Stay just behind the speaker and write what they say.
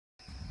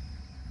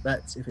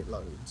That's if it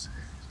loads.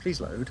 Please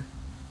load.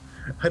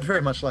 I'd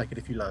very much like it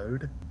if you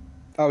load.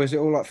 Oh, is it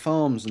all like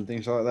farms and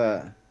things like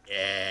that?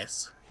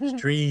 Yes. It's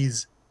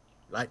trees.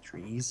 I like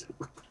trees.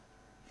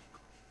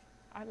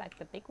 I like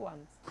the big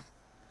ones.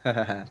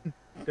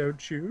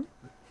 Don't you?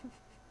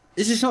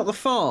 Is this not the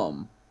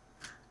farm?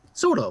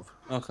 Sort of.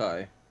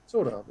 Okay.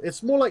 Sort of.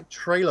 It's more like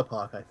trailer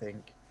park, I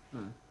think.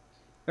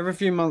 Every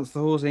few months, the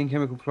Horsine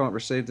chemical plant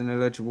received an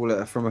illegible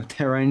letter from a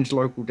deranged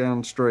local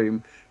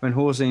downstream. When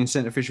Horsine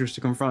sent officials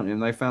to confront him,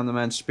 they found the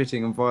man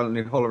spitting and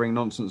violently hollering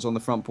nonsense on the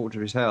front porch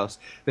of his house.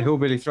 The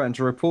hillbilly threatened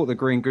to report the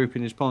green goop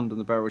in his pond and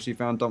the barrels he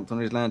found dumped on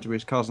his land to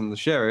his cousin, the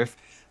sheriff.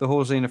 The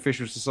Horsine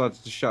officials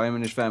decided to shut him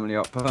and his family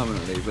up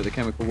permanently, but the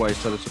chemical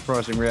waste had a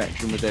surprising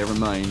reaction with their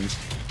remains.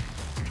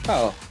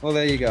 Oh, well,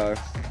 there you go.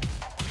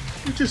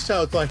 It just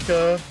sounds like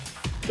Day of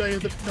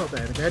the... Not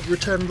Day of the Dead,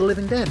 Return of the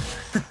Living Dead.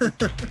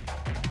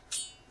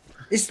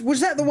 Was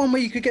that the one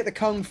where you could get the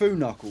Kung Fu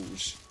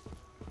Knuckles?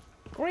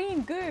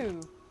 Green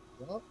goo.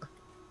 What?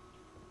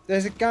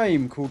 There's a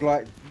game called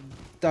like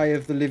Day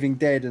of the Living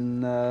Dead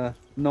and Night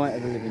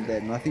of the Living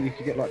Dead, and I think you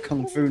could get like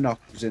Kung Fu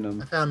Knuckles in I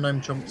them. found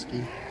Noam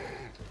Chomsky.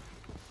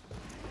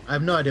 I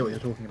have no idea what you're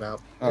talking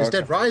about. Oh, It's okay.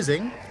 Dead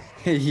Rising.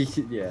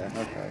 Yeah,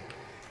 okay.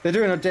 They're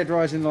doing a Dead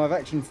Rising live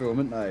action film,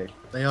 aren't they?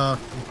 They are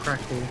from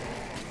Crackle.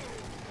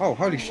 Oh,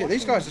 holy shit,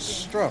 these guys are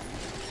struck.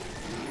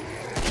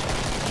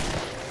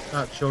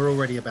 Dutch, you're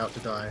already about to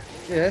die.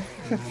 Yeah,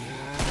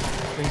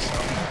 Please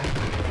stop.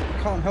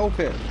 can't help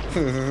it.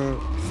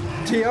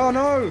 Gee, oh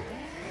no!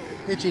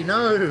 Pidgey,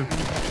 no!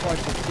 Tried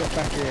to get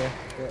back here,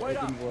 but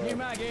it didn't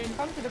work.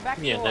 Come to the back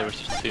Yeah, door. there was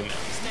just 2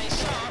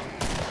 minutes.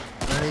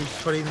 Ready,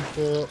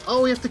 24.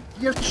 Oh, you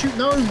have to shoot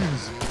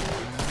gnomes!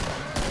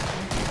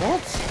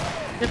 What?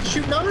 You have to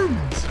shoot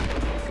gnomes!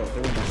 God,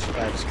 they're almost as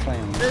bad as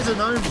clowns. There's a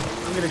gnome.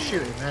 I'm gonna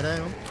shoot him. Head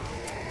down.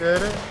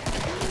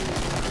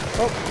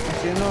 Oh, I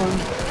see a gnome.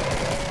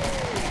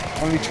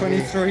 Only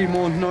 23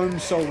 more gnome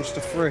souls to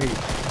free.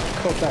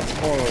 God, that's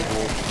horrible.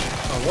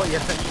 Oh, what? You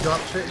have to actually go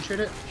up to it and shoot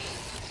it?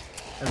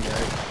 There we go.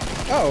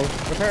 Oh,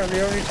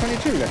 apparently only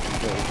 22 left to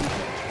do.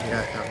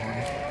 Yeah, that one.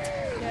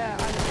 Yeah,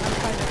 I'm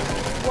kind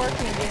of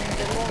working in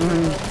the long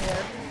run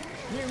here.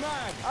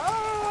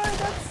 Oh,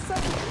 that's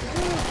such a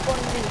good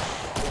one.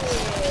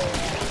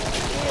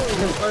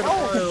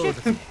 Oh,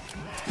 shit.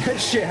 That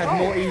shit had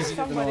more easy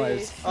than somebody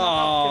eyes. snuck up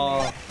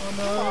Oh, Oh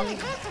no.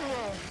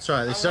 It's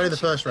alright, this is only the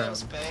first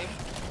round.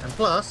 And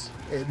plus,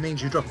 it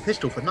means you drop a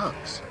pistol for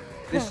nuts.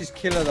 this is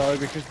killer though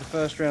because the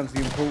first round's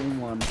the important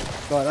one.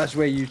 Like that's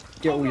where you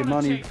get all your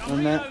money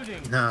on that.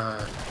 Nah,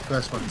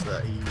 first one's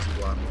the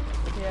easy one.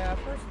 to me. Yeah,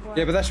 first one.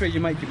 Yeah, but that's where you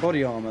make your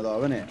body armor though,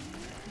 isn't it?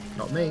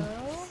 Not me.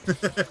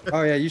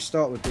 Oh yeah, you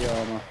start with the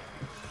armor.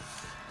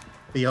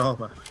 The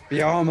armour.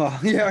 The armor.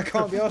 Yeah, I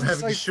can't be asked We're to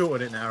having to say.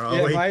 shorten it now, are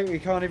Yeah, we? mate, we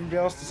can't even be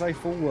asked to say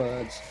full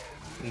words.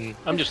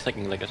 I'm just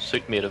thinking like a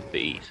suit made of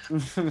bees.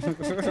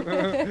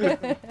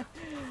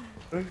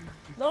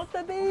 Not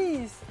the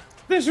bees.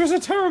 This was a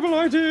terrible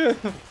idea.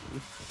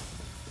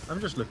 I'm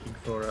just looking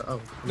for a...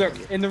 Oh. Look,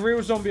 in the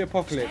real zombie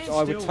apocalypse,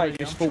 I would take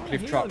this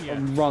forklift truck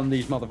and run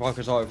these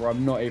motherfuckers over.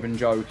 I'm not even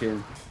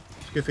joking.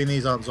 Good thing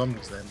these aren't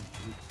zombies then.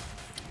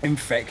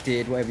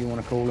 Infected, whatever you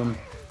want to call them.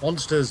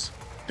 Monsters.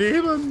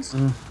 Demons.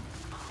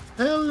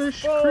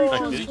 Hellish Actually,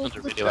 creatures these ones are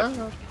of the radioactive.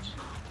 dark.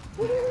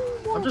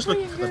 Woo, I'm just more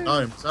looking for the green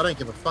gnomes. I don't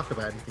give a fuck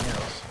about anything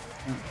else.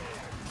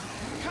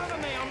 Cover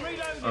me, I'm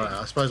reloading. Alright,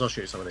 I suppose I'll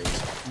shoot some of these.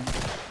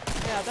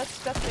 goo. Yeah, that's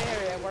the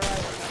area where I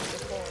was at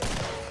before.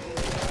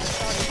 I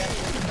started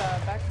at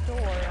the back door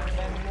and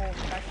then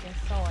moved back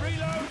inside.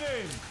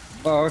 Reloading.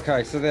 Oh,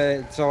 okay.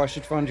 So I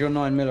should find your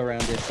 9mm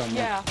around here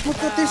somewhere. Yeah. Oh my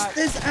god,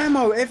 there's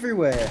ammo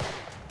everywhere.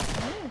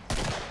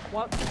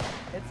 What?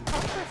 It's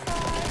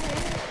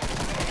countryside.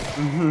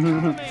 Cover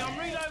me, I'm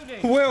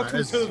reloading. Welcome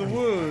Right, to the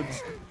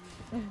woods.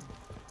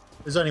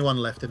 There's only one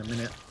left in a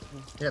minute.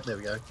 Yep, there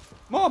we go.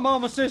 My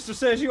mama sister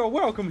says you're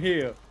welcome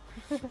here.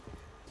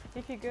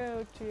 If you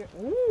go to your...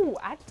 Ooh,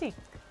 attic.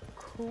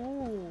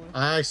 Cool.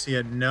 I see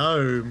a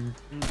gnome.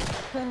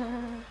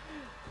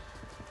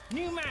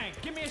 New mag,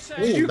 give me a sec.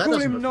 Ooh, Did you that call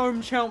doesn't him look-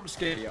 Gnome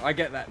Chomsky? I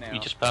get that now. You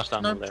just passed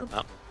down No, there,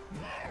 Matt.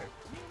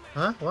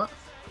 Huh? What?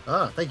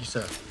 Ah, thank you,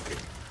 sir.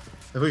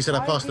 If we said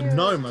I passed a hear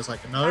gnome, I was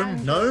like, gnome?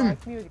 And Gnome?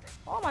 like music.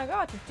 Oh my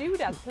god, to do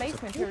that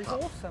placement here is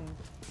awesome.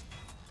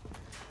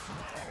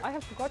 I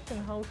have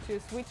forgotten how to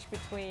switch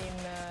between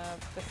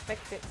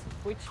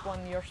which one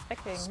you're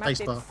spectating. Matt,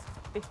 Spacebar.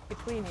 it's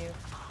between you.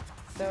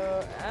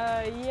 So,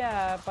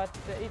 yeah, but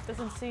it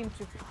doesn't seem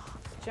to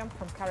jump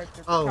from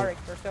character to Oh.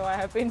 character, so I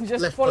have been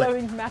just Left click.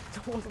 following Matt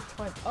all the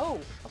time. Oh,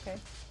 okay.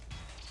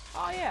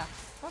 Oh yeah,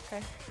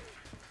 okay.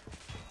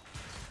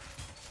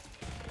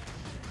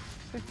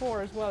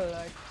 Before as well,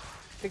 like,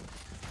 the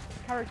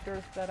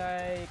characters that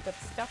I got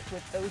stuck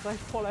with, those I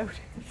followed.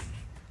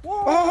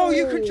 Whoa! Oh,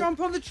 you can jump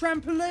on the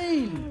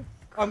trampoline.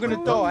 I'm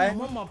gonna die.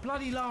 I'm on my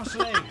bloody last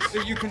legs.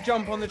 So you can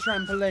jump on the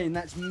trampoline.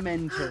 That's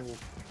mental.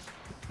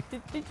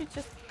 Did you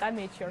just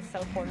damage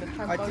yourself on the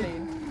I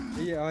trampoline?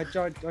 did. Yeah, I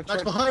tried.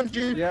 That's behind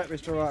you! Yeah,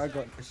 it's alright. I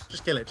got this.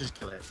 Just kill it, just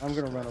kill it. I'm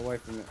gonna run away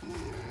from it.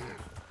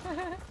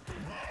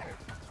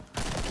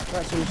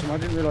 That's awesome. I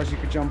didn't realise you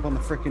could jump on the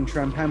frickin'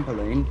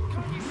 trampoline.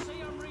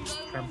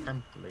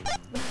 Trampoline.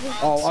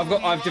 Oh,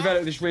 I've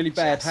developed this really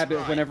bad habit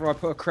of whenever I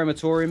put a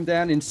crematorium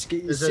down in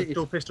There's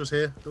dual pistols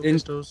here. Dual in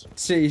pistols.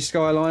 City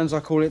Skylines, I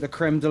call it the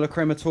creme de la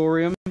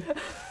crematorium.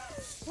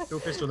 Dual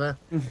pistol there.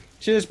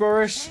 Cheers,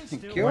 Boris.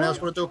 Thank you. Anyone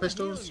else want dual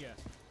pistols?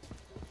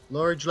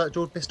 Laurie, do you like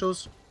dual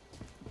pistols?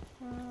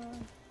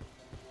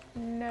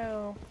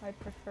 No, I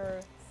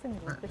prefer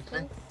single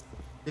pistols.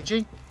 Did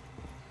you?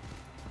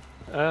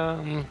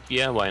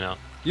 Yeah, why not?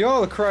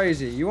 You're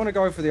crazy. You want to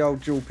go for the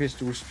old dual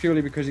pistols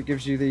purely because it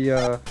gives you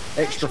the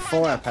extra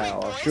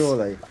firepower,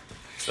 surely.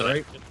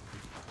 Sorry.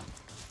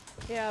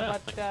 Yeah,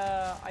 but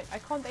I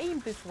can't aim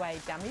this way,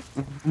 damn it.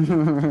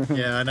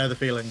 Yeah, I know the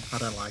feeling. I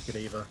don't like it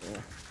either.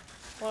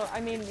 Well, I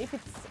mean, if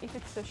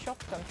it's a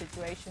shotgun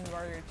situation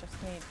where you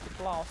just need to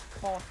blast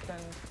fast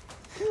and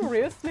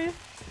furiously,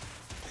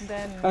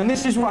 then. And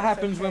this is what that's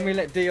happens when okay. we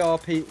let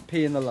DRP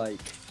pee in the lake.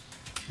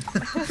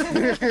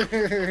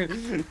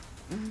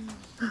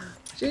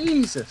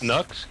 Jesus.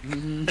 Nux?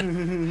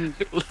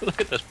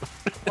 Look at this.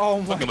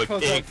 Oh my Talking about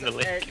god, peeing that's in the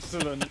lake.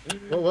 excellent.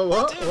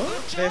 What?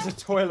 There's a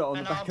toilet on the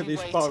And back I'll of be this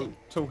waiting. boat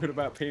talking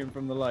about peeing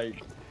from the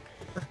lake.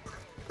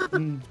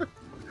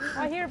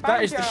 I hear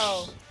That is the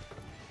banjo.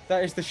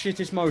 that is the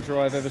shittest motor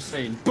I've ever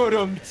seen. But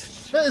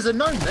There's a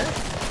gnome there.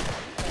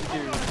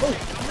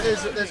 Oh,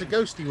 there's a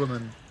ghosty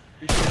woman.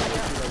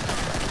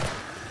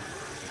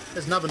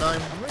 There's another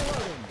gnome. I'm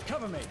reloading.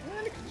 Cover me.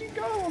 where did you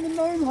go on the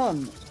gnome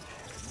hunt?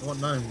 I want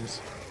gnomes.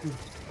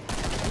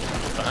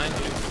 Behind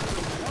you.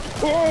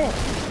 Oh!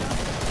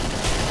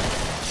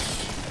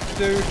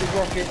 Dude, the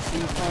rockets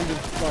and kind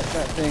of like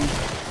that thing.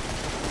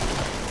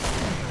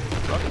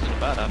 Rockets are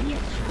bad, haven't you?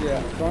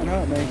 Yeah, don't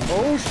hurt me.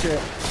 Oh shit!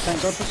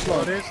 Thank God for slow.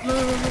 What is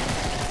love?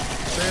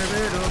 Baby,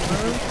 don't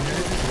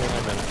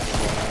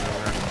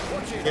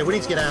know. Yeah, we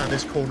need to get out of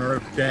this corner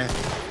of death.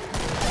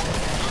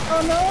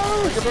 Oh no!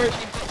 Take a break.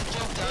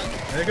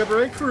 Take a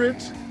break for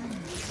it.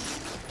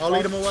 I'll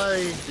lead him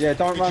away. Yeah,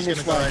 don't run Digi's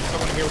this gonna way. die.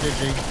 Someone heal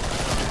Digi.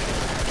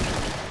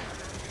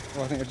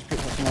 Oh, I think I just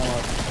picked up some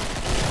ammo.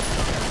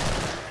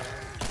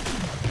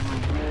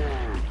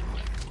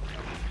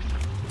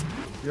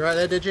 You right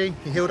there, Digi?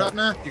 You healed up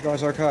now? You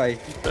guys okay?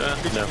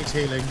 Digi No. needs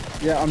healing.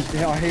 Yeah,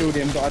 I healed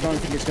him, but I don't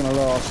think it's gonna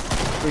last.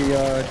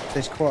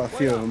 There's quite a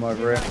few of them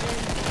over here.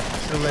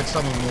 Still led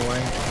some of them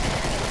away.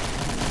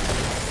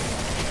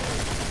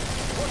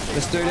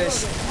 Let's do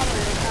this.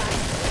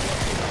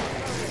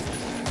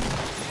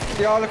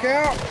 Yeah, look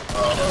out!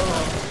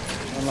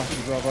 Unlucky,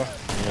 brother.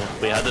 Yeah,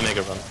 we had to make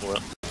a run for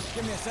it.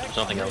 Give me a sec. There's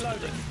nothing I'm else to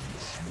reloading.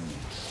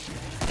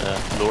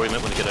 do. Laurie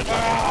might want to get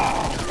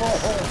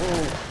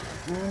out.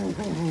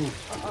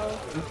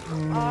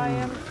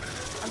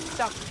 I'm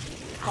stuck.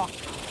 Fuck.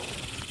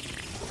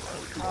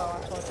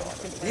 Oh, I thought it was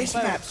good. This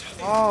map's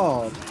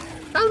hard.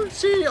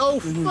 Bouncy! Oh,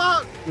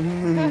 fuck!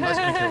 That's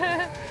gonna kill.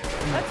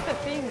 That's the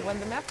thing, when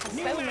the map has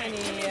so many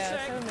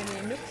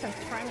nooks and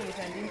crannies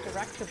and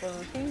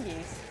interactable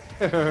thingies,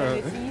 then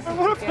it's easy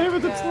to play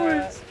with the get,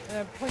 toys.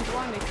 point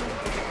one, it's easy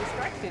to get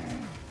distracted.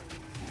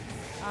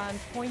 And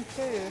point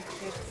two,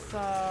 it's easy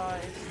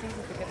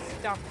to get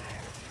stuck.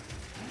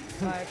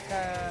 Like,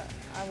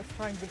 I was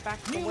trying to back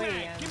New away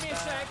mag, and give me a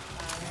sec.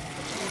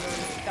 we were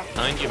stuck.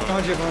 Behind you, man.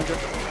 Behind you, behind you.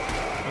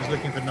 I was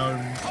looking for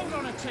gnomes. Hold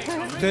on a tick.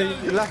 I'm The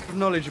reloading. lack of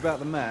knowledge about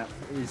the map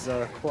is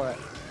quite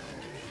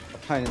a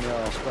pain in the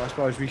arse, but I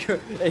suppose we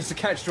could. It's a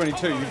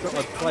catch-22. You've got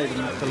to play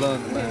them to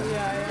learn the map.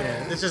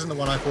 Yeah, this isn't the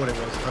one I thought it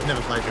was. I've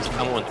never played this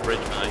I'm one. on the bridge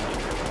behind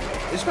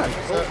you. This map's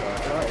cool.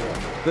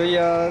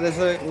 There's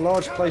a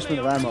large placement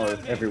of ammo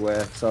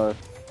everywhere, so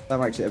that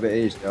makes it a bit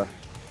easier.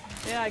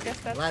 Yeah, I guess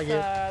that's Lag to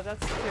it.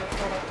 sort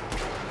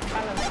of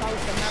balance out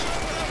the map.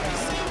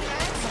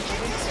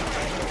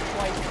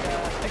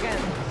 Quite,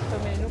 again, so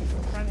many nooks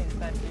and crannies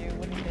that you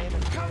wouldn't be able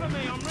to Cover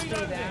me. I'm see the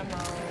reloading.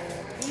 ammo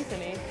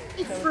easily.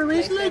 He so threw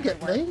his placed leg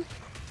at everywhere. me.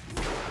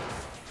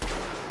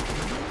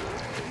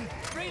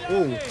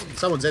 Oh, Reloading.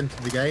 someone's entered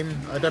the game.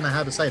 I don't know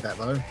how to say that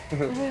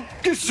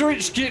though.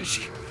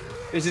 Switch.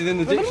 Is it in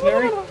the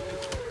dictionary?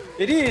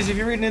 It is if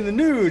you're reading in the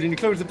nude and you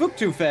close the book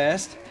too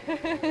fast.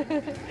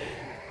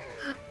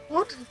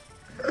 What?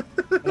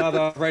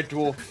 Another Red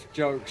Dwarf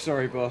joke.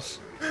 Sorry, boss.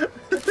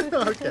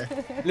 Okay.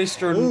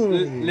 Lister Ooh.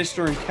 and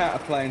Lister and Cat are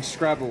playing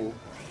Scrabble,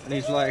 and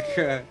he's like,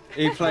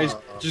 he plays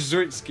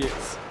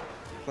Jesuitskits.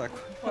 Like,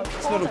 Well,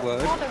 it's not a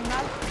word. Part of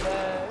map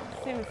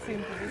still seem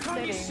to be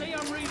Can't you see setting I'm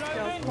just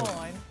reloading?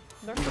 fine.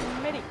 There's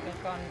a medical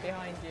gun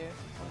behind you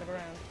on the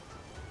ground.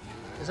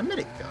 There's a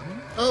medic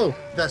gun. Oh,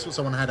 that's what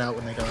someone had out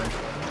when they died.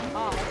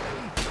 Ah,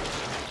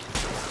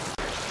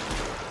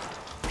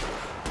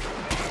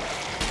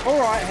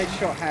 Alright,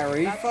 headshot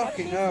Harry. That's what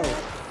Fucking she hell.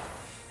 said.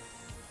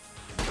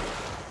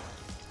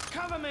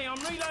 Cover me. I'm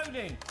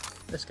reloading.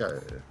 Let's go.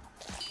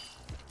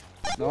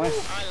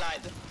 Nice. I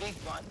like the big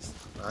ones.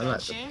 I Don't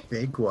like the you?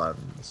 big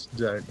ones,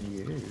 don't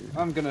you?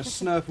 I'm gonna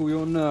snurple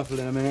your nurple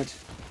in a minute.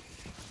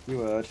 You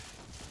heard.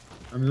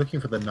 I'm looking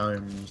for the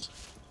gnomes.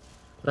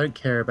 I don't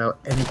care about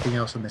anything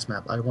else on this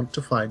map. I want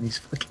to find these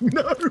fucking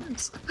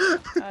gnomes.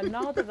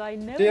 Now that I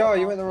know. DR,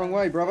 you went the wrong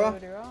way, brother.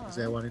 Is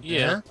there one in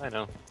Yeah, I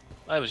know.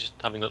 I was just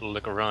having a little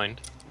look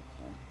around.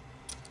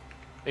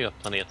 We got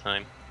plenty of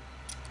time.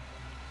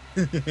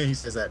 there? He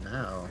says that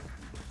now.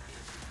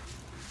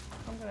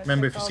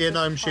 Remember, if you see a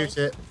gnome, shoot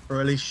it, or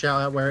at least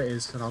shout out where it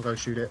is, and I'll go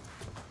shoot it.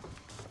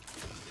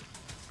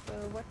 So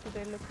what do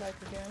they look like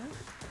again?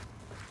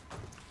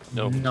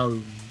 No.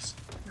 Gnomes.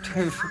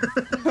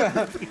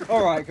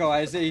 Alright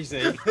guys,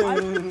 easy. I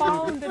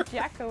found the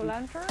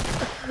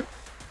jack-o'-lantern,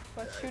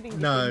 but shooting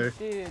No.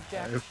 didn't do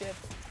jack shit.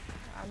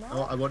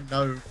 Oh, I want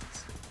gnomes.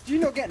 Do you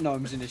not get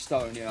gnomes in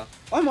Estonia?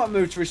 I might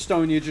move to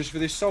Estonia just for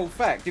this sole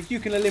fact. If you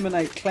can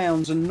eliminate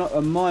clowns and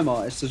mime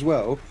artists as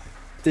well,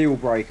 deal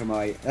breaker,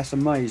 mate. That's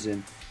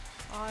amazing.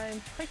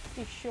 I'm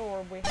pretty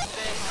sure we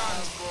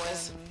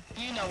have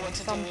You know what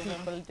to some do with them.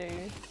 people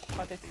do,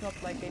 but it's not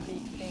like a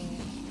big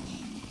thing.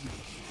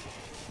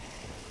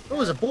 Oh,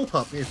 there's a ball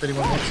pup if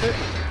anyone wants it.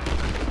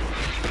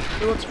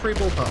 Who wants a free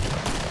ball pup?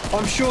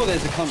 I'm sure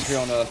there's a country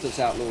on Earth that's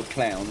outlawed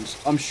clowns.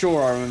 I'm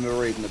sure I remember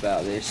reading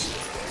about this.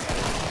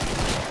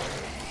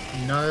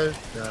 No.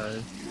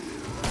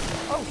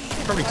 Oh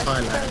shit! Probably I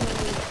Thailand.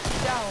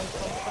 fell down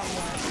from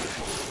somewhere.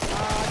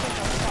 I think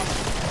I'm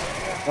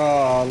stuck.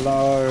 Oh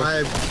no.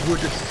 I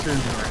would assume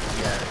that,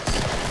 yes.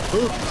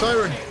 Oh,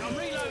 siren! I'm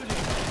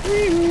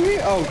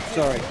reloading. Oh,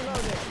 sorry.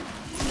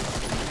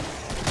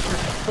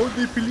 Oh,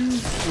 the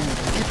police!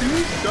 The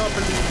police! The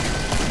police!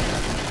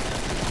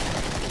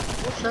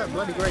 Watch that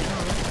bloody great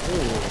car.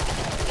 Oh.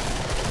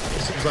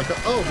 This seems like a...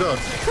 Oh, God.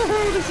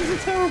 This is a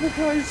terrible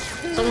place.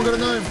 Someone got a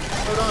gnome.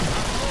 Hold on.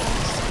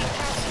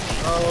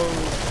 Oh.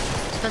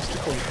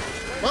 Testicle.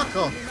 Fuck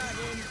off.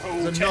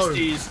 Oh, There's a gnome.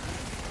 testes. Is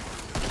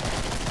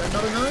that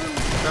not a gnome?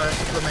 No,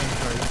 it's a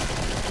flamenco.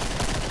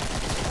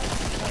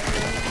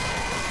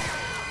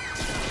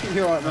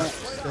 You're right, mate.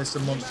 There's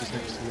some monsters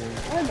next to you.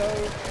 I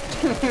know.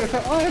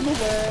 I am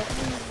aware.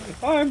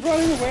 I am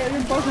running away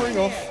and buggering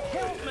off.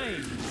 Help me.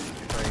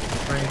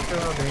 Great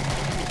jobbing.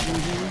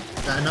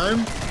 Is that a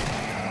gnome?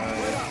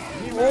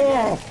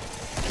 Oh,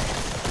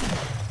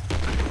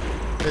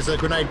 There's a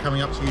grenade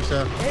coming up to you,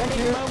 sir. Thank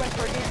you. Moment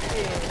for this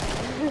year.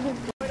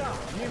 Wait up.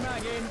 New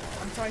mag in.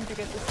 I'm trying to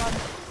get the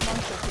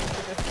sunset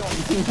into the storm.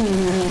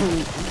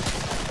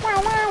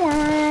 wow, wow,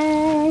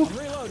 wow. I'm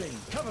reloading.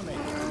 Cover me.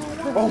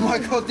 Oh my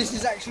god, this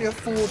is actually a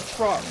Ford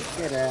truck.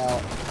 Get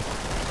out.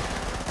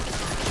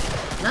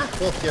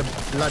 Knock off, you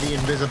bloody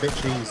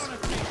invisibilitches.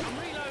 I'm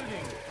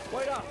reloading.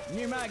 Wait up.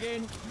 New mag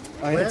in.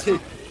 Where?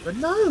 The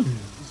gnome.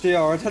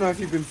 DR, I don't know if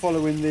you've been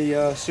following the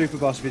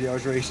Superbus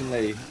videos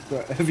recently,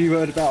 but have you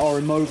heard about our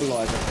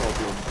immobiliser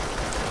problem?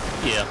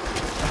 Yeah.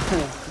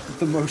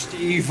 The most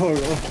evil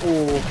of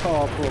all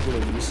car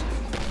problems.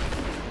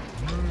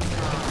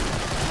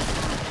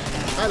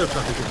 That looks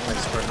like a good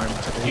place for a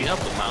gnome to Do be. you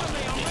have the mouse?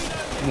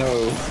 No. No.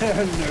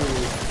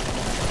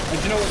 And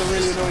do you know what the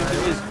really annoying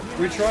thing is?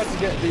 We tried to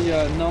get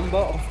the number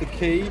off the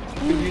key,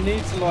 but you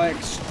need to like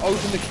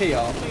open the key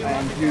up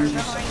and use...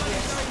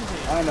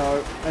 I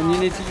know, and you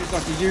need to use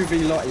like a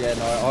UV light. Yeah,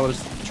 no, I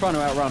was trying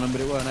to outrun them,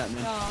 but it weren't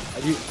happening.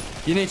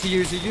 You need to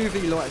use a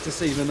UV light to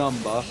see the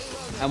number,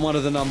 and one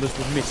of the numbers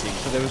was missing,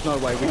 so there was no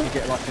way we could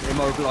get like an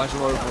immobiliser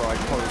override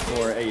code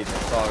for it either.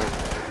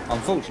 So,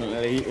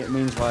 unfortunately, it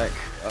means like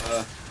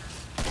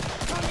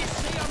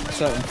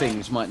certain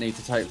things might need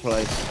to take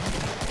place.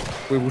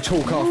 We will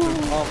talk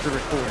after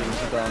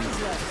recordings are done.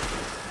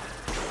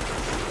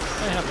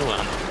 I have no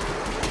ammo.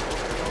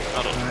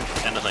 I don't know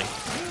anything.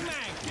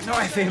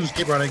 Knife him! Just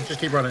keep running, just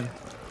keep running.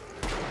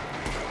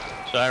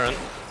 Siren.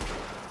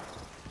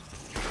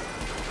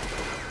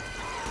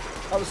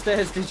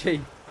 Upstairs, DG.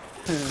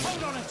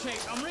 Hold on a tick.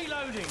 I'm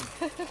reloading.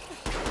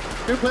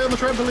 Go play on the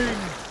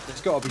trampoline.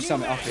 There's got to be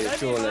something up here,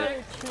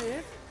 surely.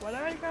 What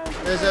am I going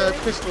to There's do? a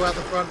pistol out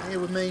the front here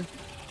with me.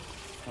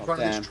 Oh,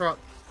 Front of damn. this truck.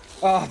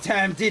 Oh,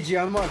 damn, did you?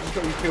 I might have just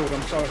got you killed.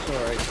 I'm so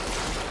sorry.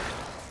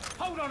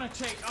 Hold on a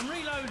tick. I'm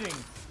reloading.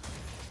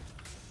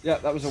 Yeah,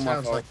 that was all my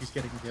Sounds fault. like he's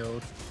getting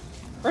killed.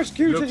 Press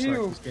Q to Looks like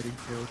heal. he's getting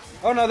killed.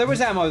 Oh no, there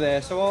was ammo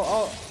there, so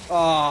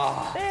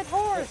I'll Dead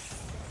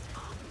horse!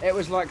 it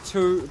was like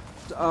two,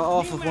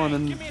 half of one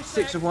and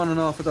 6 of one and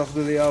half of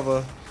the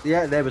other.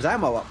 Yeah, there was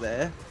ammo up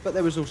there, but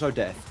there was also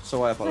death,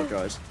 so I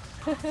apologise.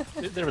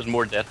 There was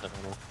more death than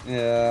I know.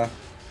 Yeah.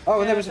 Oh,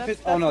 and there was a that's-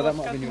 pistol. Oh no, that's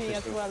that what might have been got your me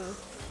as pistol. well.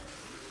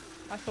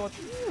 I thought,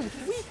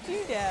 sweet, do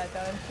that,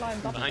 and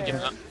climbed up Behind you,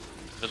 there. Matt.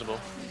 Visible.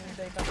 And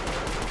they got me.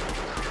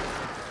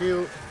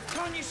 Kill.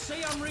 Can't you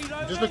see I'm reloading?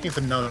 I'm just looking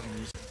for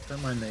gnomes.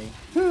 Don't mind me.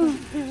 Another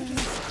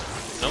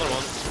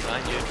one.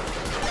 Behind you.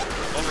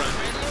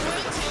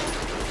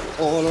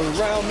 All All right.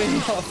 around me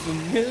are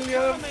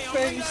familiar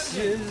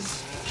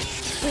faces.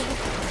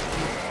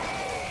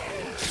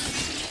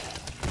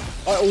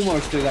 I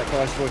almost do that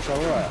guy's voice,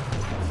 alright.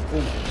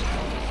 Almost.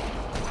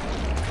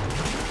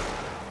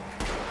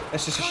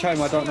 It's just a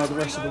shame I don't know the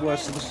rest of the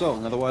words to the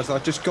song, otherwise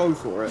I'd just go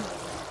for it.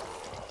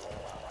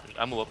 There's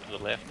ammo up to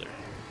the left there.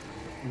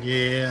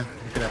 Yeah,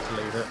 I'm gonna have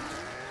to leave it.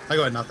 I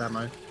got enough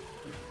ammo.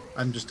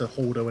 I'm just a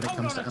hoarder when it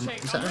comes to ammo.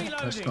 Is that right?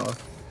 That's not a...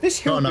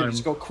 This Not a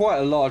hillbilly's gnome. got quite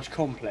a large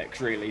complex,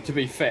 really, to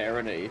be fair,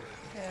 isn't he?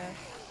 Yeah.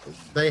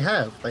 They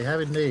have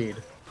indeed.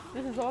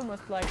 This is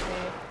almost like the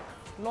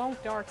long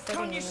dark setting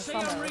Can't in you the see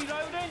summer. I'm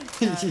reloading?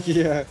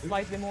 Yeah.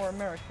 Slightly more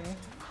American.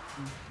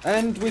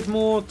 And with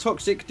more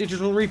toxic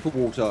digital reaper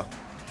water.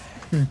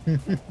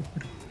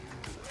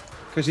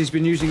 Because he's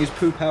been using his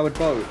poo-powered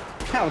boat.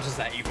 How does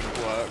that even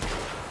work?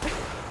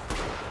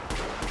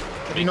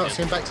 Have you not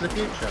seen Back to the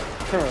Future?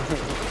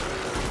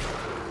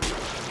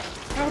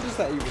 How does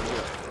that even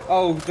work?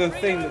 Oh, the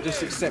thing that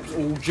just accepts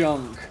all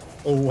junk.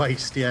 All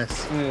waste,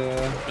 yes. Yeah.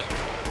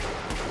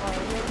 You'll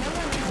never know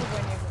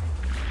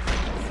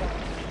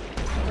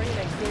when you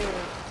really good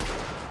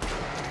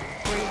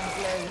green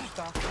glow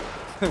stuff.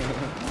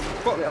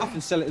 Bottle it up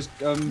and sell it as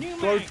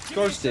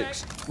glow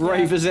sticks.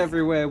 Ravers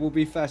everywhere will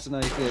be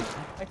fascinated.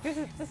 Like this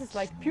is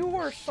like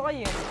pure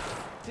science.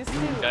 Just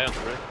Guy on the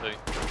roof too.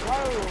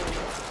 Whoa.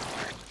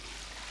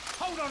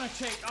 Hold on a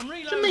tick, I'm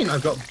reloading. What do you mean I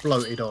got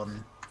bloated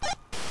on?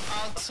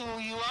 I'll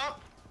tool you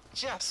up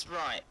just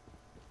right.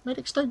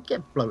 Medics don't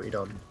get bloated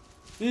on.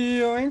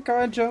 Yoink,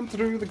 I jumped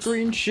through the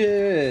green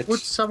shit. Would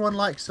someone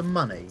like some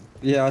money?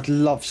 Yeah, I'd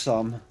love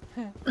some.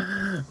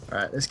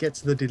 Right, let's get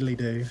to the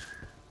diddly-do.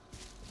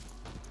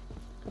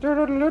 I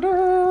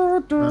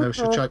I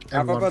should chuck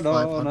everyone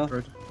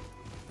 500.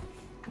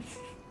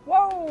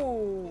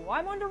 Whoa!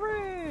 I'm on the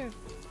roof.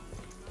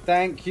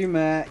 Thank you,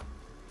 Matt.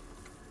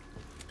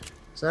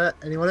 Is that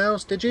anyone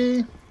else? Did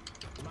you?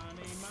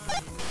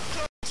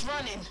 It's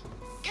running.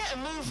 Get a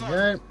move on.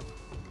 Yeah.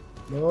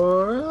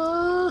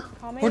 Laura.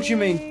 Coming. What do you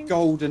mean,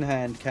 golden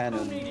hand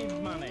cannon?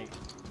 Needing money.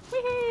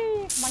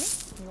 Whee! Money.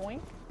 Yoink.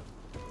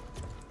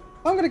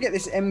 I'm gonna get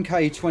this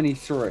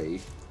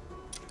MK23.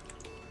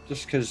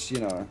 Just because,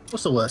 you know.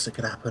 What's the worst that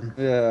could happen?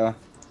 Yeah.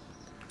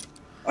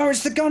 Oh,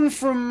 it's the gun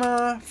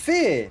from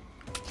Fear.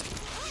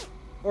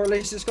 Or at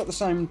least it's got the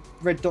same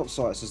red dot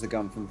sights as the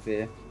gun from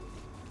Fear.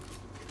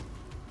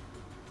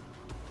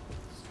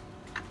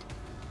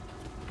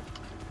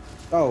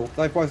 Oh,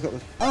 they've both got the...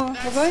 Oh,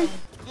 have they?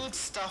 That's some good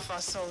stuff I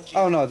sold you.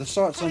 Oh no, the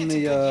sights Put on it to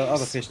the good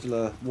other use. pistol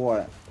are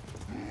white.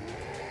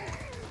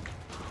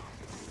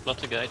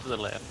 Lots of guy to the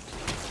left.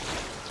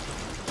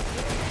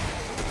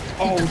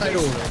 Oh, Died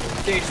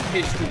already. this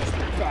pistol's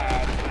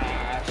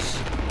badass.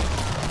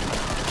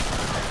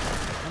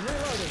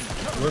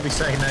 We'll be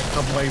saying that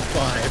come wave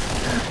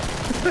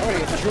 5. I want to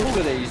get a jewel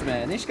of these,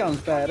 man. This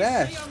gun's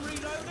badass. See I'm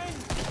reloading.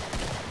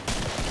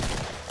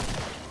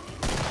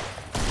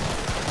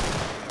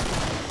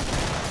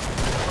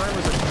 Why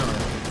was it no?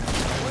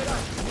 Wait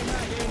up, new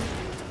mag in.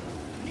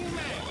 New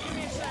mag, give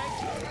me a sec.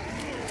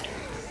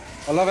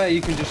 I love how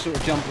you can just sort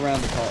of jump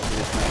around the parts of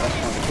this, man. That's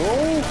kind of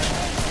cool.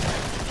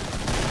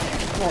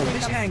 Oh,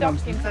 this I'm handgun's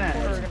stuck in the mad.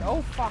 corner.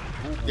 Oh fuck.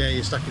 Yeah,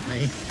 you're stuck at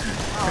me.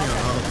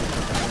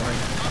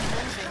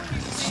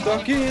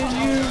 Stuck in you.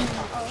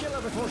 Kill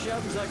her before she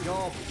opens that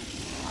gob.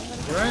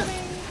 Right.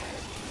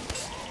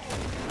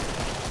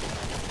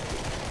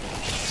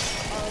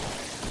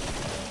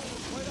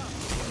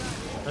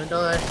 Don't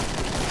die.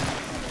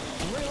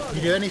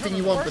 You do anything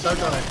you want, but don't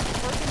die.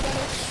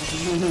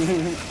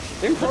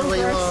 In Don't know where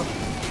you are.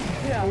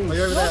 Yeah. Are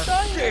you over there?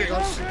 There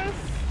Gosh. I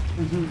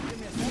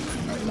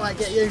might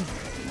get you.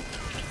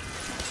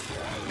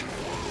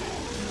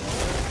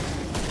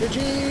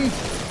 Digi!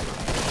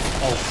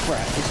 Oh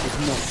crap, this is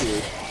not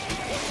good.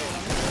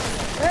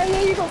 Hey,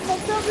 yeah, you got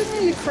fucked up, didn't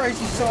you, you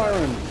crazy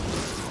siren?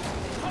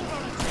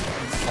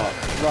 Fuck,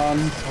 run.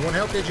 I want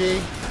help,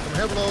 Digi. I want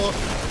help, Law.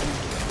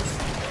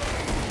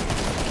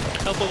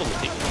 Help all the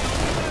people.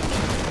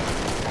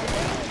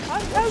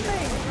 I'm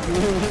helping.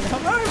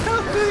 I'm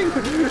helping!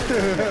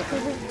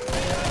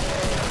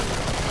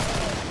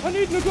 I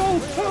need the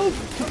gold, help!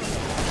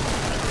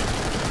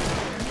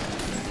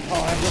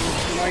 Oh, I have little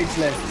grenades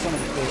left, son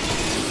of a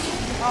bitch.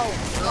 Oh.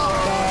 Oh,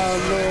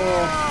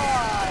 Lord.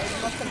 Ah,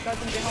 it must have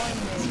gotten behind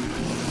me.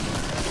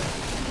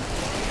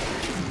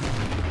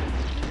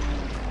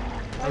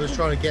 I was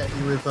trying to get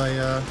you with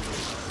a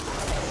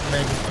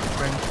med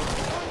friend.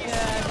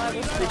 Yeah, and I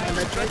was Speaking of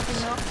med breaking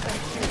tricks. up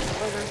and shoot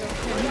others.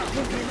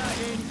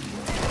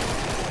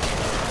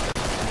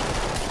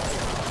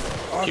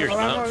 Oh, Cheers, come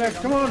on, man.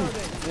 left, come on!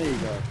 There you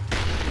go.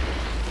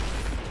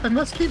 I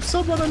must keep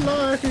someone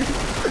alive.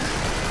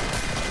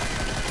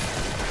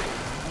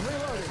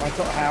 I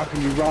thought, how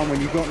can you run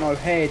when you've got no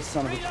head,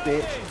 son of a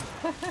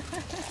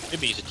bitch?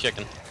 Maybe he's a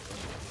chicken.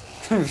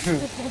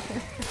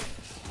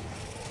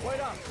 Wait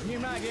up, new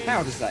mag in.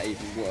 How does that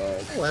even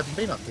work? Oh, I haven't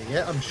been up here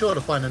yet. I'm sure to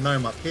find a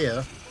gnome up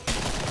here.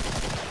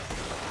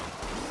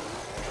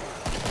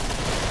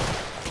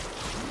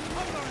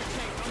 Hold on a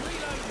tick, I'm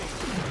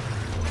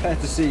reloading. Glad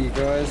to see you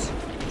guys.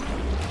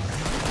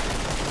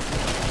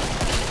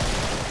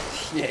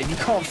 Yeah, you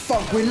can't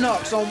fuck with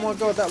nuts. Oh my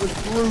god, that was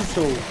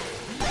brutal.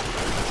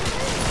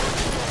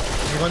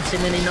 Anyone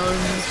seen any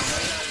gnomes?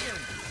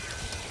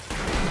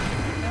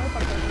 No,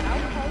 but there's an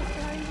outhouse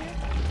behind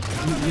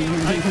you.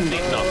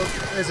 No.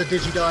 Oh, there's a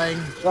Digi dying.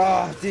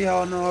 Ah,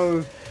 dear,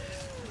 no.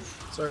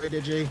 Sorry,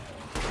 Digi.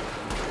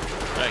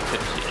 I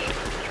couldn't see shit.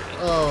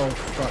 Oh,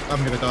 fuck.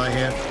 I'm gonna die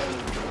here.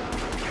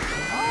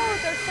 Oh,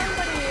 there's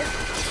somebody.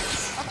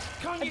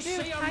 Can't A you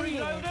dude see I'm hanging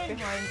reloading?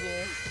 behind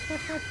you.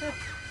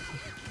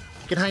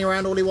 He can hang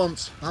around all he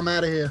wants. I'm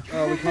out of here.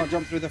 Oh, we can't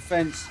jump through the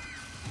fence.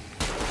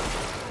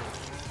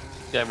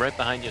 Yeah, right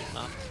behind you,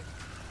 Matt.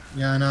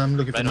 Yeah, no, I'm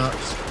looking for Right on.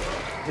 nuts.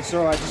 It's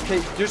alright,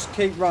 just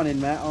keep running,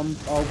 Matt.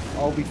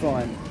 I'll be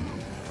fine.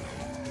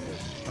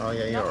 Oh,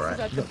 yeah, you're Nuts alright. is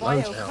at You the got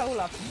loads of health.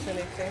 Bio-Cola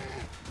facility.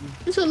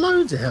 He's got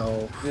loads of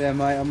health. Yeah,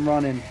 mate, I'm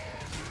running.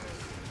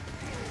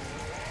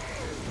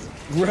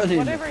 Running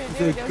Whatever you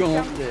do, the don't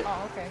jump. gauntlet.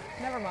 Oh, okay.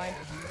 Never mind.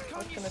 I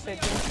was gonna say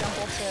don't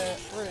jump off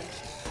the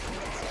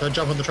roof. Don't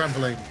jump on the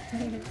trampoline.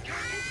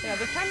 Yeah,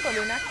 the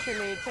trampoline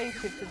actually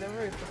takes you to the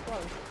roof as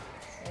well.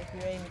 If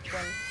you aim it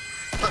well.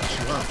 Fucks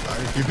you up,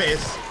 though, if you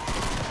miss.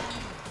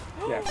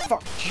 Yeah,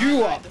 fuck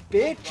you up,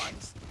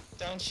 bitch.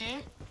 Don't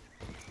you?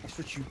 That's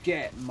what you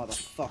get,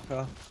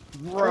 motherfucker.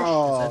 Josh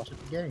Raw. has entered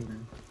the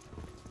game.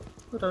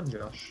 Well done,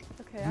 Josh.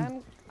 Okay,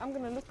 I'm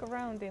gonna look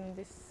around in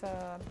this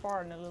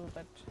barn a little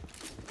bit.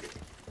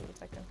 See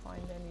if I can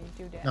find any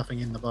doodads. Nothing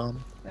in the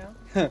barn.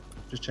 No?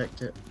 Just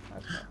checked it.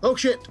 Okay. Oh,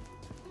 shit!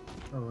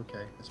 Oh,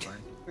 okay. That's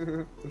fine.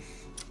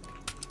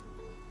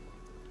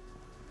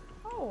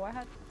 Oh, I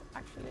had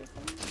actually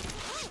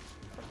some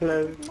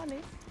Hello. money.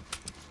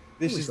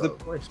 This Ooh, is he's got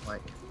the a voice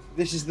mic.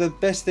 this is the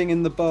best thing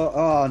in the bar.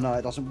 Oh no,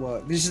 it doesn't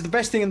work. This is the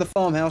best thing in the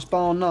farmhouse,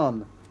 bar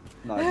none.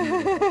 No, it didn't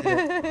really work,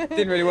 did it?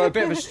 Didn't really work. A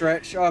bit of a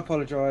stretch. I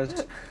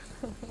apologise.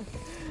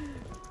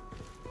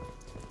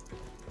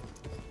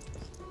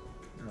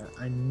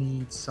 I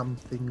need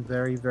something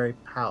very, very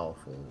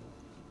powerful.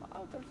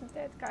 Oh, there's a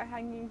dead guy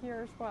hanging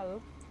here as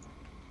well.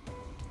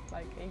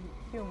 Like a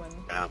human,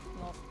 Yeah.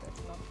 not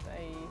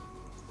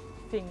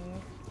a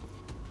thing.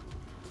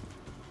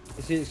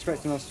 Is he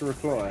expecting us to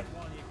reply?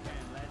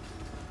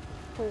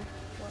 Cool.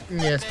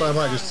 Yes, but I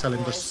might just tell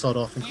him to sod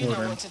off and call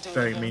him a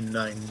very mean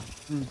name.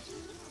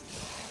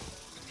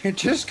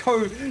 Just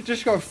go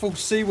full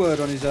C word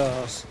on his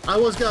ass. I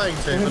was going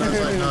to, but I was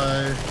like,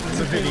 no, it's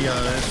a video.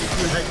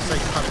 You hate to say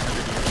cut in the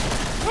video.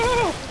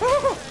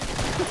 What?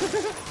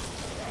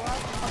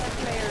 Other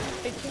players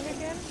bitching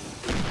again?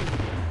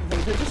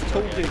 They're just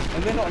talking,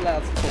 and they're not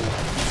allowed to talk.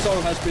 So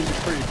has been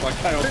decreed by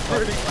Chaos. It's a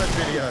really fun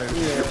video.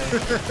 Yeah.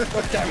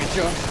 God damn it,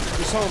 Josh.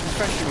 You're so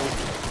unprofessional.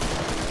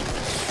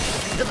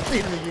 You've never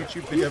seen a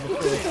YouTube video before.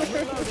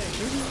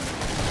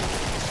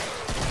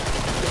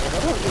 I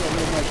don't think I'm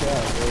gonna make it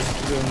out, boys,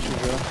 to be honest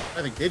with you. I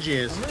think Digi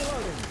is.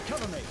 Reloading.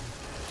 Cover me.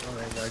 Oh,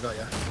 there you go, I got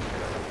ya.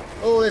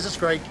 Oh, there's a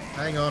Scrake.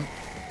 Hang on.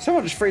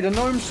 Someone just freed a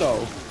gnome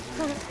soul.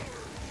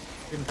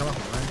 Didn't come up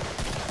in mine.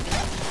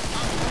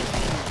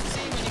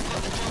 See when you've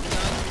got the job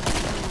done.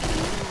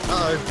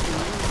 Uh-oh.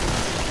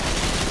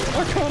 I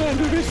can't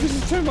handle this. This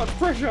is too much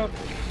pressure.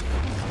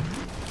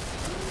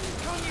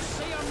 Can't you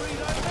see I'm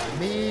reloading?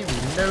 Me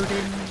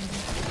reloading.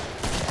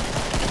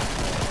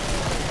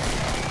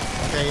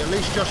 Okay, at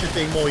least Josh is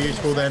being more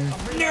useful than...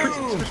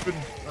 No!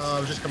 I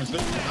was just coming to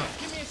look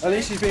at At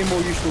least he's being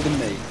more useful than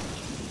me.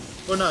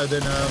 Well, no,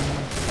 then,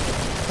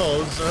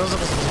 Pause.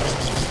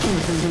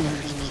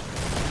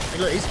 Hey,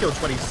 look, he's killed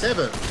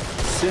 27.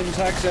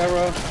 Syntax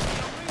error.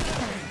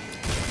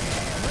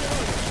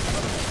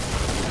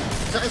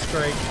 Is that a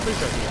Scrake? Please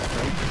don't be a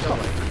Scrake. Go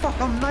away. Fuck,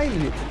 I'm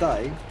nailing it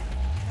today.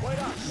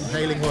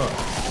 Nailing what?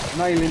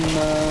 Nailing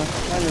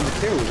the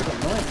kills. I got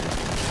 90.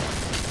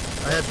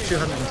 I had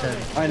 210.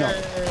 I know. Yay.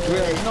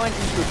 We're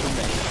 90's good for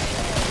me.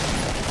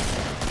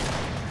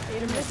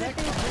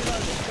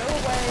 Invisibility, go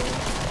away.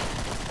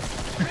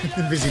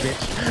 Busy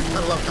bitch. I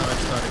love how that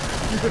started.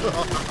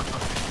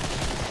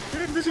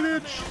 Get in, busy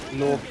bitch.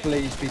 Lord,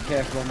 please be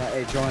careful on that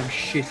edge. I'm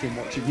shitting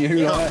watching you.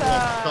 Can't Like.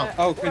 walk, can't.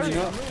 Oh, can you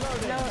not? No,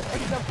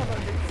 it's no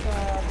problem. It's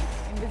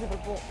invisible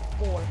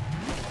ball.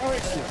 Oh,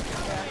 it's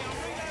Yeah.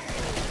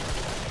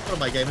 One of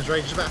my gamers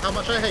rages about how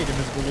much I hate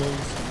invisible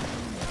walls.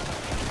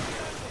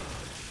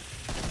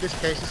 In this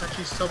case, it's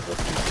actually somewhat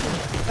useful.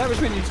 That was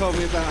when you told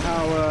me about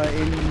how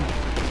in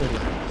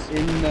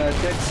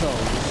Dead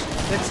Souls,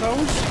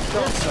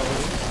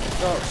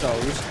 Dark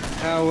Souls,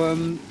 how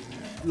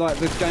like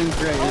the game Oh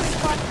creators.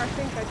 fuck, I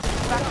think I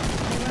just backed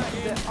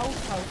into the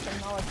outhouse and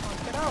now I can't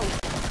get out.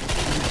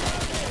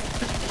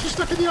 She's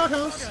stuck in the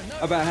outhouse.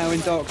 About how in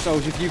Dark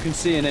Souls, if you can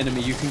see an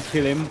enemy, you can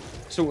kill him,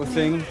 sort of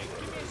thing.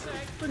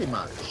 Pretty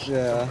much.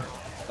 Yeah,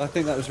 I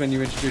think that was when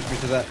you introduced me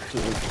to that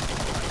sort of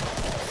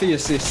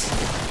thesis.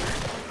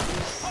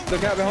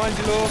 Look out behind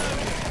you, Law.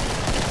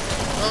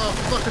 Oh,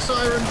 fuck a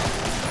siren.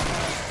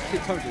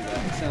 Don't do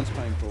that. It sounds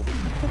painful.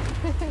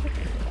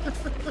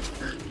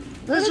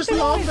 There's just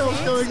alarm bells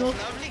going off.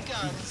 Lovely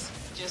guns.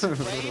 Just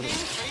waiting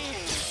for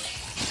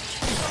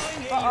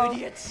you. Uh-oh.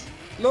 Idiots.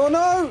 Law,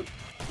 no!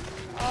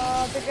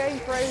 The game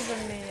froze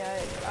on me.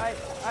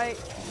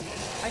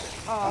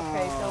 Oh,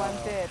 okay, so I'm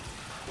dead.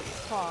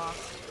 Fuck.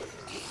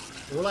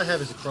 All I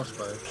have is a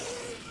crossbow.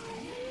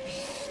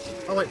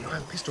 Oh wait, I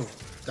have a pistol.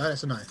 No,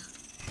 that's a knife.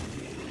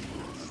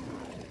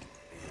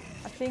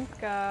 I think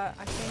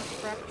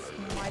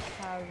Fraps might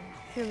have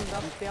killed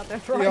up the other Yeah,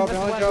 friend as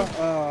behind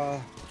well.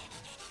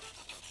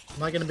 you.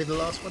 Am I going to be the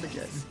last one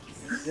again?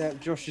 Yeah,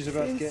 Josh is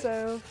about to get.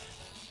 So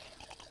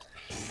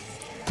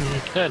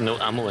No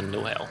ammo and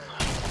no health.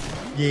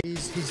 Yeah,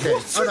 he's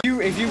dead. Oh, no.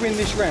 If you win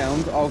this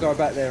round, I'll go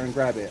back there and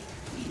grab it.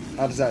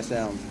 How does that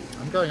sound?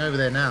 I'm going over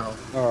there now.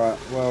 Alright,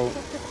 well...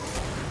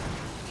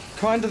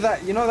 Kind of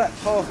that, you know that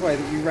pathway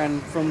that you ran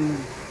from...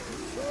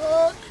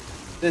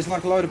 There's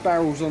like a load of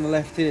barrels on the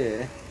left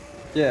here.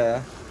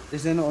 Yeah.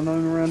 Is there not a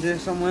gnome around here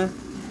somewhere?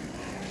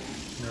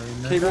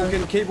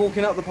 No. Keep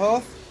walking up the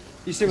path.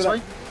 You see This where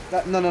way?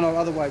 no,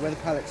 other way, where the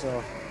pallets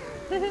are.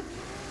 I'm Is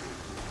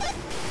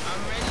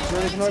there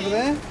anything over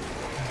there?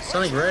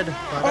 Something red.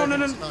 Oh,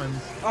 no.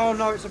 Oh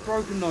no, it's a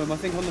broken gnome, I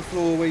think on the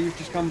floor where you've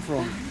just come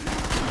from.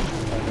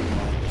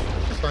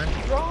 That's fine.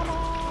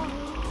 drama.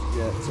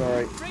 Yeah,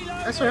 sorry.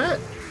 That's alright.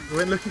 We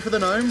went looking for the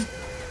gnome.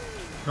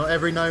 Not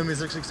every gnome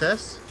is a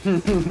success.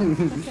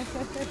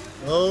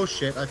 Oh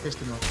shit, I pissed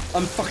him off.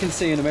 I'm fucking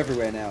seeing them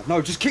everywhere now.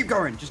 No, just keep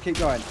going,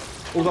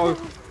 Although,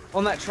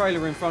 on that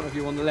trailer in front of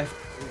you on the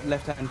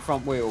left-hand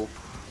front wheel.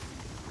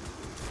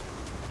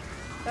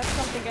 That's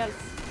something else.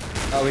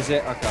 Oh, is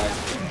it? Okay.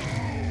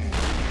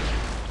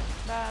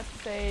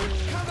 That's a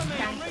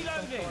camp of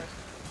some sort.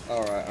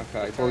 Alright,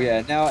 okay. Well,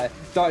 yeah, now,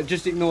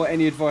 just ignore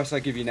any advice I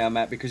give you now,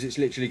 Matt, because it's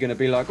literally going to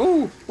be like,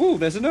 ooh,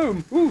 there's a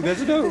gnome,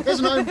 there's a gnome. There's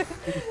a gnome.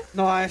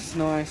 Nice.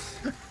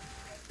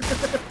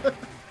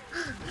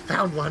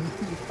 Found one.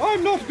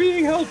 I'm not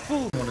being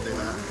helpful. I want to do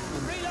that.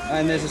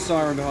 And there's a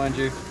siren behind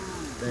you.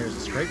 There's a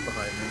scrape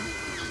behind me,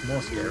 which is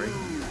more scary.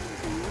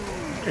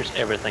 There's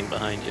everything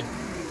behind you.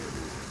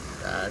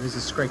 There's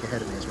a scrape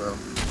ahead of me as well.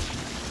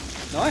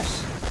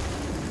 Nice.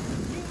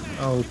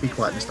 Oh, be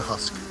quiet, Mr.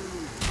 Husk.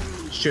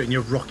 Shooting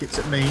your rockets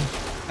at me.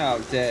 How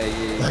dare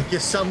you. Like you're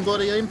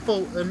somebody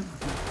important.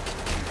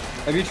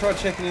 Have you tried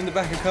checking in the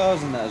back of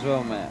cars and that as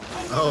well, Matt?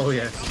 Oh,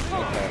 yes.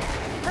 Okay.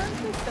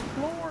 Apparently the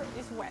floor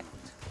is wet.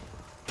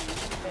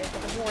 They got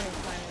a warning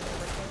sign and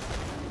everything.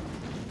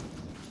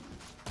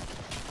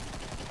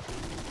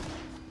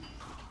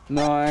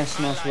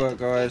 Nice work,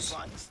 guys.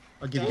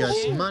 I'll give you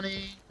guys some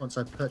money once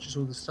I purchase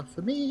all the stuff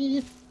for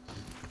me.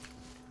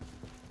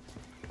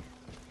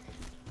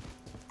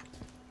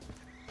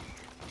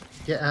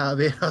 Get out of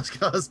here,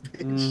 Huskars,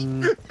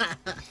 bitch.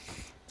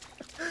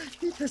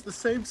 He has the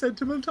same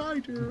sentiment I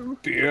do.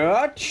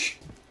 Bitch!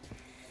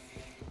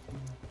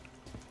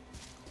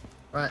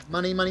 Right,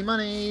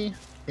 money.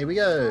 Here we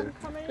go.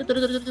 Cash here. Grab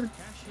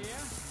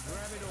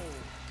it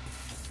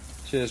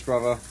all. Cheers,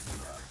 brother.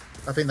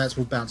 I think that's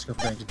all bouncing off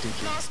going to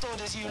Digi. Last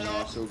orders, you Yeah,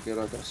 lot. it's all good,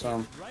 I got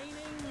some. Raining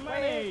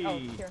Wait, oh,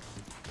 money. here.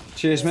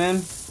 Cheers,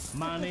 man.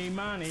 Money.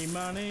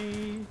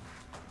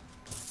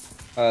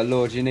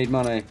 Lord, you need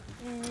money.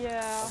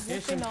 Yeah,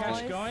 Here's would be some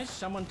cash, nice. guys.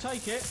 Someone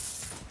take it.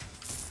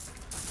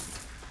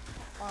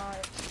 I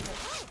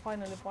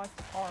finally bought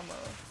the armor.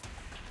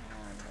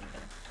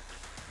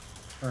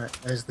 Alright,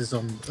 there's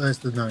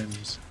the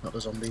gnomes, not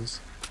the zombies.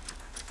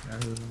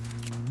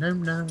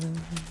 No.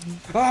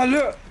 Oh,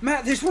 look!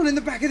 Matt, there's one in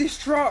the back of this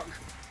truck!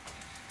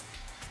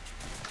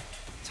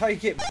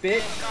 Take it,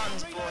 bitch.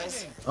 Guns,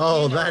 boys.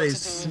 Oh, You know that what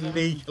is to do.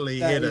 sneakily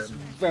That hidden. is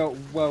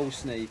well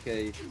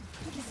sneaky.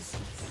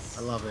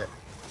 I love it.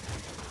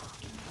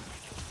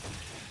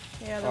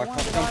 Yeah, the Oh, I one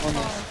can't that I jump on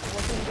found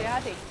was in the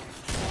attic.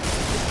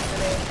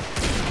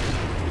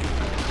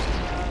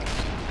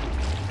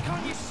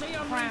 Can't you see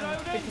I'm Crammed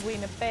reloading?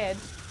 between a bed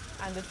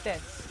and a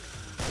desk.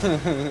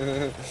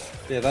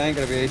 Yeah, they ain't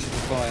gonna be easy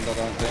to find, I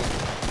don't think.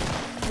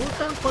 We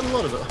found quite a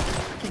lot of it.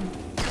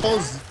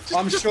 Cos.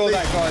 I'm sure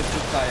that guy's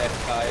just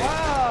AFK.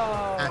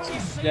 Wow!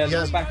 Yeah, Yes.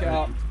 let's back it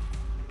up.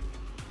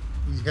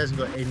 He hasn't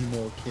got any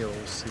more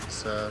kills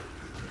since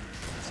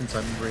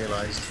I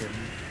realised him.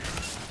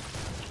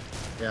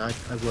 Yeah,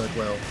 I word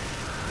well.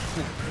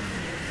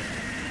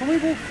 Can we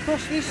walk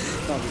across this?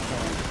 No, we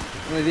can't.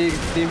 Well, the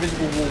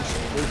invisible wall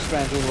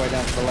expands all the way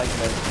down to the lake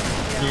bed.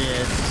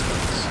 Yeah.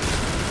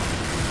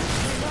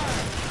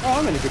 Oh,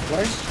 I'm in a good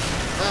place.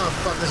 Oh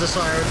fuck! There's a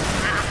siren.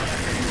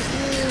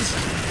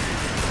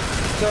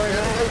 Sorry,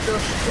 Oh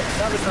gosh.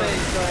 that was me,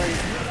 sorry.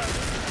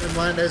 Never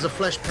mind. There's a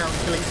flesh pound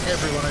killing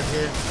everyone over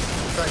here.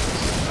 In fact,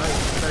 I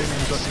don't even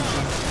got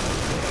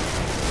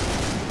anything.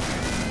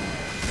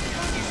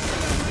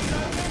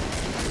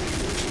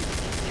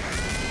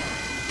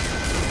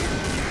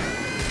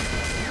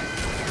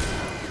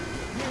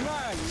 New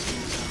mag.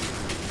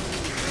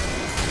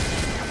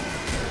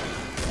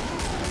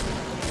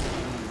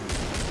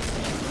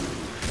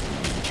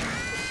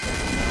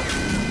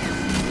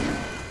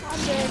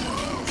 I'm dead.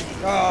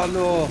 Oh,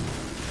 no.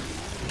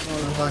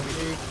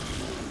 Unlucky.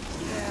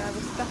 Yeah, I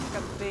was stuck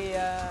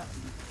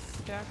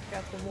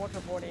at the water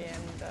body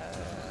and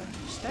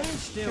Stand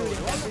still.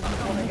 shooting and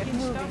didn't want to get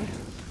moving.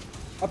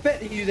 I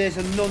bet you there's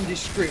a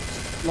nondescript,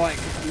 like,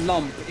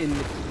 lump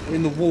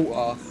in the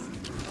water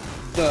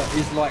that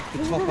is like the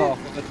top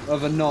half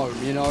of a gnome,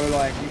 you know?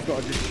 Like, you've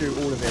got to just shoot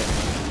all of it.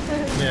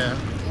 Yeah.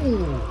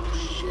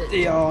 Oh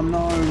shit. Oh,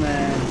 no,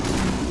 man.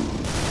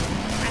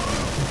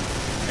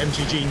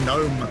 MTG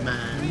gnome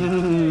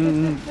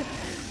man.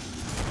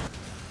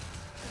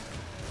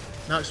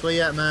 Nux, where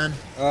you at, man?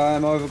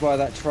 I'm over by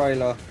that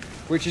trailer.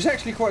 Which is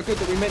actually quite good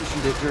that we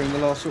mentioned it during the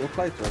last sort of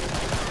playthrough.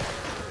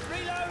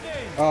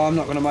 Reloading! Oh, I'm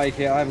not going to make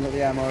it. I haven't got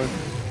the ammo.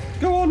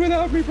 Go on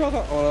without me,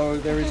 brother. Oh,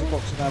 there is a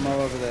box of ammo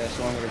over there,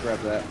 so I'm going to grab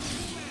that.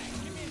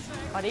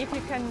 But if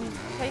you can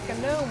take a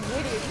gnome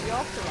with you to the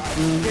afterlife,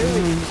 do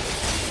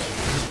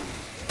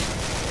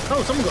it.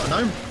 Oh, someone got a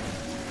gnome.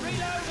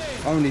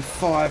 Only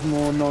 5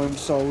 more gnome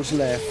souls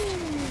left.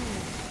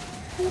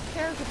 Who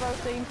cares about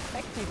the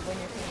infected when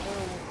you can go?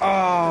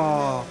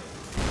 Ah.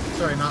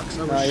 Sorry, Nux. I was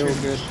No, you're shooting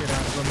the good. shit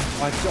out of them.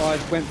 I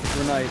went for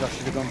grenade. I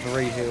should have gone for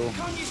reheal.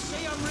 Can't you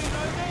see I'm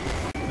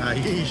reloading? No,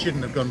 you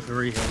shouldn't have gone for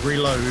reheal.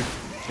 Reload,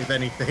 if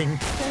anything.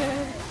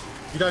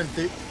 You don't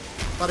do...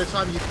 By the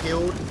time you've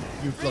healed,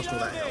 you've lost all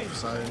that health,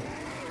 so...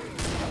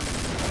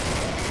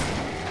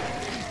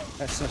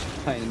 That's such a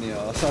pain in the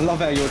arse. I love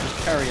how you're just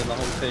carrying the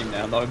whole team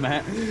now, though,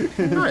 Matt.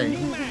 Right.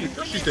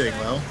 Josh is doing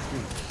well.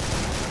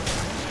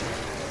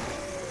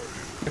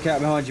 Look out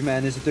behind you,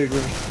 man. There's a dude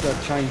with a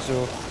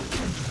chainsaw.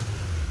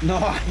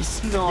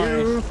 Nice, nice.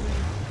 You...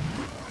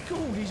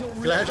 Cool, he's all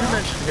Glad you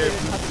mentioned him.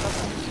 Has got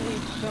some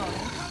sweet gun.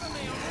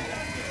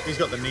 He's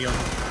got the neon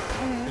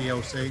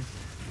DLC.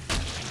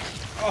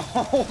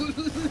 Oh,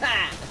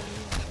 Matt!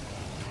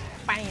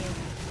 Bang!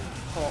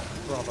 Pop,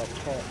 brother,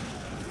 pop.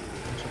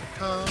 Into the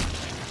car.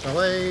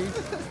 Chalet.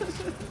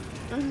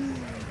 I'm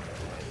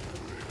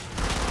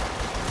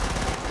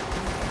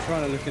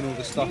trying to look in all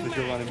the stuff as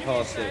you're running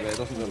past it, but it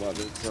doesn't look like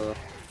there's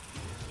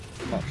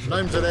much.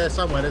 Gnomes are there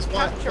somewhere. There's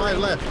five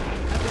left.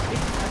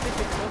 As if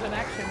it was an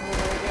action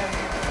movie again.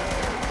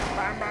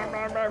 Bam, bam,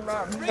 bam, bam,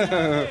 bam.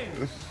 I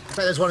bet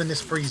there's one in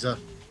this freezer.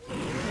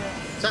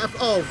 Is that a,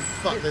 oh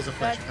fuck, there's a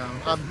flesh pound.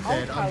 I'm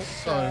dead. I'm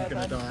so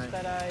gonna die.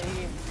 That I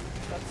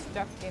got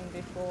stuck in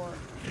before.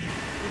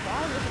 If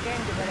I was a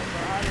game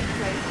developer, I would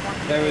place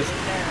one There was,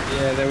 there.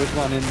 yeah, there was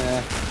one in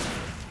there.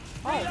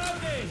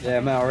 Oh, Yeah,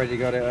 Matt already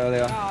got it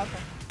earlier. oh, okay.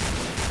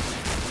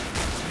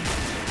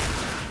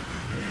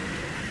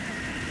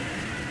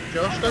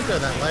 Josh, don't go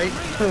that way.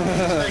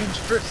 It's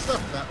dangerous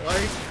stuff that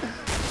way.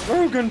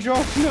 Rogan,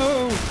 Josh,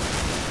 no!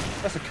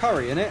 That's a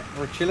curry, isn't it?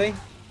 Or a chili?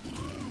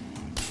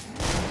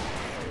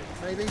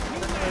 Maybe? I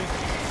don't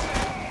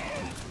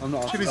know. I'm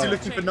not. Too busy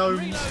looking for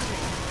gnomes.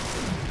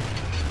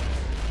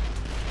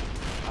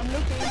 I'm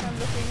looking.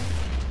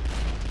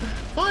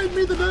 Find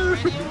me the gnome!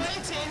 Ready and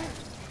waiting.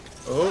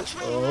 Oh,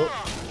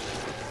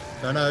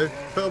 oh. No.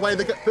 Put away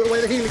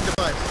the healing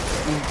device.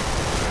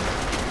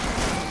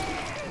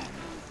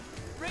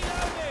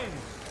 reloading!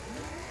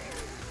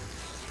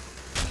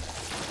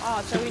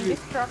 Ah, so in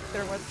this truck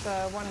there was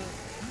one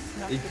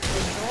snuck between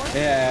the door.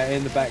 Yeah,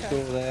 in the back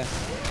door there.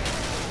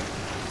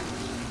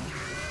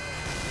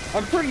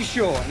 I'm pretty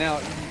sure, now,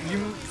 you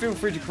feel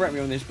free to correct me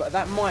on this, but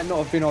that might not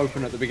have been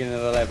open at the beginning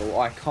of the level.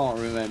 I can't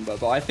remember,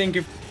 but I think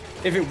if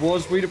it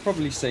was, we'd have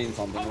probably seen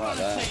something like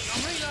that.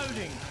 I'm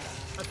reloading!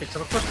 I picked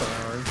up a crossbow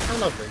arrow. How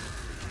lovely.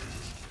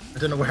 I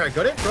don't know where I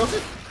got it from.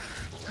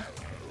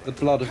 The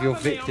blood of your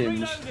Cover me, I'm victims.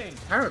 reloading.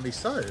 Apparently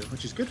so,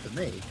 which is good for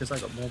me, because I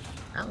got more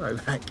ammo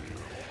back.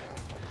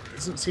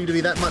 Doesn't seem to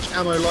be that much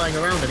ammo lying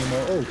around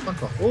anymore. Oh,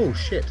 fuck off. Oh,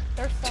 shit.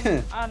 There's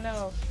some. Ah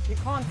no, you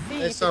can't see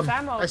There's if some. it's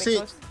ammo I see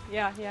because.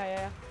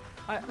 Yeah.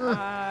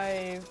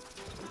 I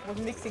was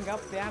mixing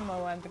up the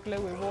ammo and the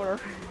glowy water.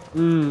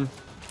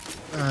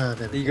 Ah,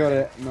 there we You go. got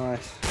it,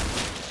 nice.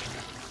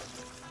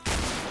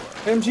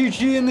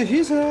 MTG in the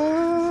his That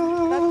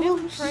little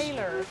house.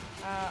 trailer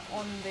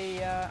on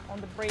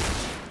the bridge.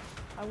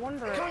 I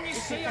wonder Can't you if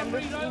see you can I'm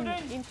look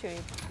reloading? into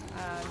it,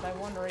 and I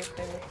wonder if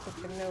they will put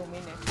the gnome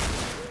in it.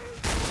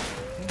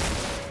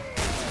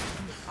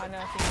 I know,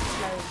 I think it's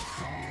closed.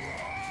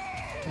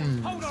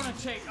 Hold on a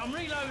tick, I'm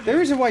reloading! There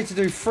is a way to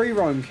do free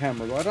roam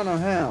camera, but I don't know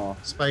how.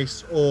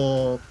 Space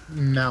or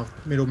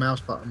middle mouse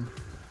button.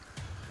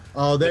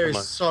 Oh, there Middle is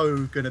mouse.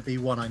 so going to be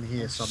one in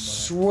here somewhere.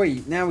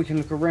 Sweet, now we can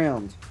look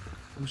around.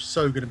 There's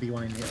so going to be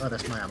one in here. Oh,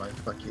 that's my ammo.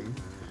 Fuck you.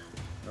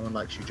 No one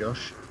likes you,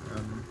 Josh.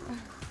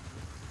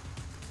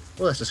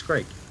 Oh, that's a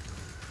scrake.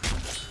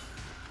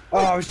 Oh,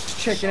 I was just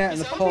checking out in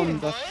the Something,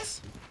 pond.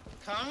 boys.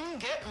 Come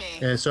get me.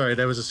 Yeah, sorry,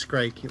 there was a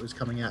scrake. It was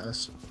coming at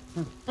us.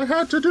 I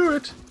had to do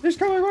it. He's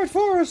coming right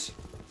for us.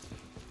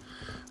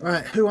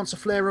 Right, who wants a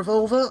flare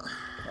revolver?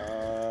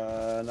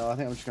 No, I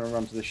think I'm just going to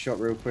run to the shop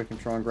real quick and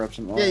try and grab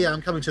some. Yeah,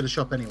 I'm coming to the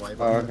shop anyway,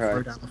 but Oh, I'm going to okay.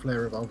 throw down the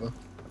flare revolver.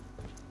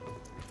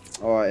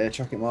 Alright, yeah,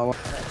 chuck it my way.